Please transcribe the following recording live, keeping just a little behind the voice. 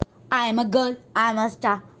I am a girl, I am a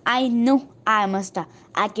star. I know I am a star.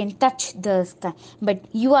 I can touch the sky. But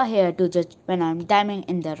you are here to judge when I'm diamond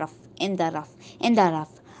in the rough, in the rough, in the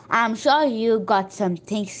rough. I'm sure you got some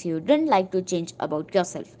things you didn't like to change about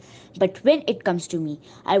yourself. But when it comes to me,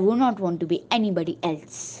 I would not want to be anybody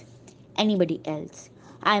else. Anybody else.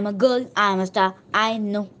 I am a girl, I am a star. I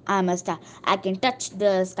know I am a star. I can touch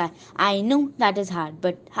the sky. I know that is hard,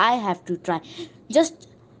 but I have to try. Just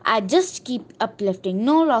I just keep uplifting,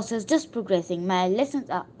 no losses, just progressing. My lessons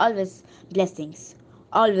are always blessings.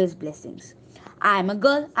 Always blessings. I am a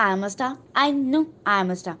girl, I am a star. I know I am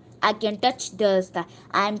a star. I can touch the sky.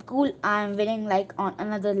 I am cool, I am winning like on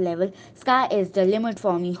another level. Sky is the limit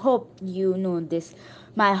for me. Hope you know this.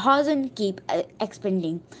 My horizon keep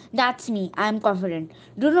expanding. That's me. I am confident.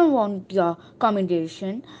 Do not want your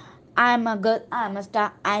commendation. I am a girl. I am a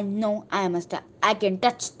star. I know I am a star. I can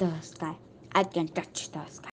touch the sky. I can touch the sky.